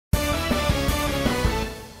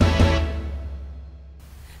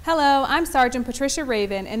Hello, I'm Sergeant Patricia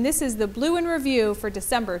Raven, and this is the Blue in Review for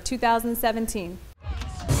December 2017.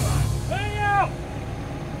 Hang out!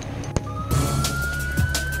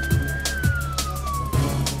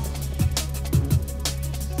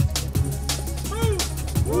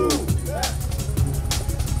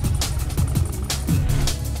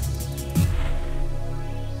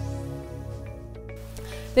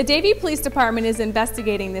 The Davie Police Department is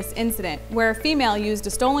investigating this incident where a female used a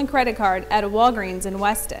stolen credit card at a Walgreens in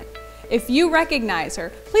Weston. If you recognize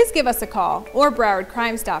her, please give us a call or Broward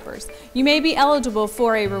Crime Stoppers. You may be eligible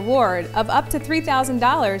for a reward of up to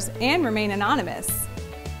 $3,000 and remain anonymous.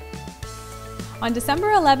 On December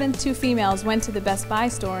 11th, two females went to the Best Buy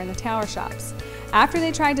store in the Tower Shops. After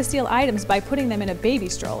they tried to steal items by putting them in a baby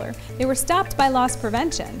stroller, they were stopped by loss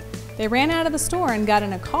prevention. They ran out of the store and got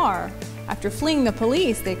in a car. After fleeing the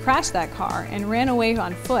police, they crashed that car and ran away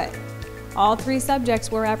on foot. All three subjects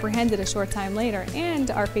were apprehended a short time later and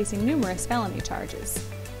are facing numerous felony charges.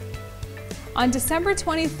 On December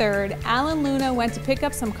 23rd, Alan Luna went to pick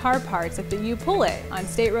up some car parts at the U-Pull-It on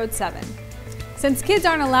State Road 7. Since kids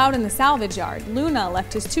aren't allowed in the salvage yard, Luna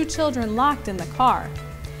left his two children locked in the car.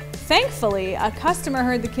 Thankfully, a customer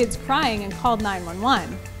heard the kids crying and called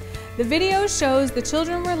 911. The video shows the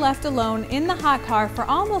children were left alone in the hot car for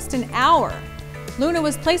almost an hour. Luna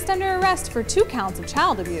was placed under arrest for 2 counts of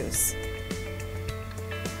child abuse.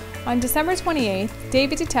 On December 28th,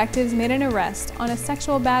 Davie detectives made an arrest on a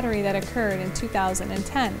sexual battery that occurred in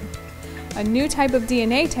 2010. A new type of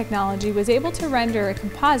DNA technology was able to render a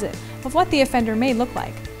composite of what the offender may look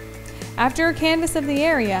like. After a canvass of the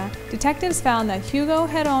area, detectives found that Hugo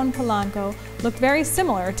Heron Polanco looked very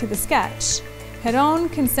similar to the sketch. Heron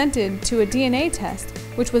consented to a DNA test,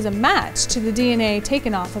 which was a match to the DNA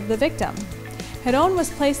taken off of the victim. Heron was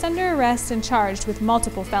placed under arrest and charged with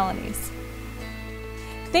multiple felonies.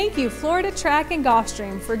 Thank you, Florida Track and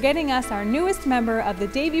Gulfstream, for getting us our newest member of the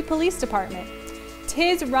Davie Police Department.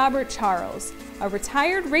 Tiz Robert Charles, a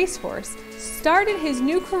retired racehorse, started his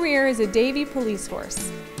new career as a Davie police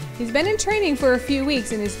horse. He's been in training for a few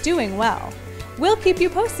weeks and is doing well. We'll keep you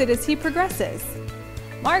posted as he progresses.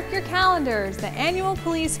 Mark your calendars. The annual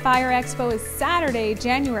Police Fire Expo is Saturday,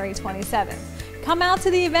 January 27th. Come out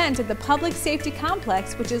to the event at the Public Safety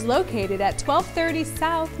Complex, which is located at 1230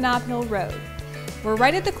 South Nob Hill Road. We're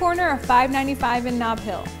right at the corner of 595 and Nob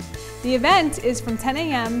Hill. The event is from 10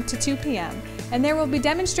 a.m. to 2 p.m. and there will be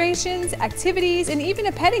demonstrations, activities, and even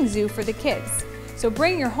a petting zoo for the kids. So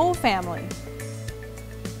bring your whole family.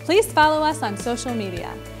 Please follow us on social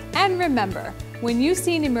media. And remember, when you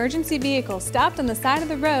see an emergency vehicle stopped on the side of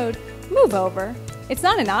the road, move over. It's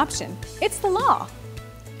not an option, it's the law.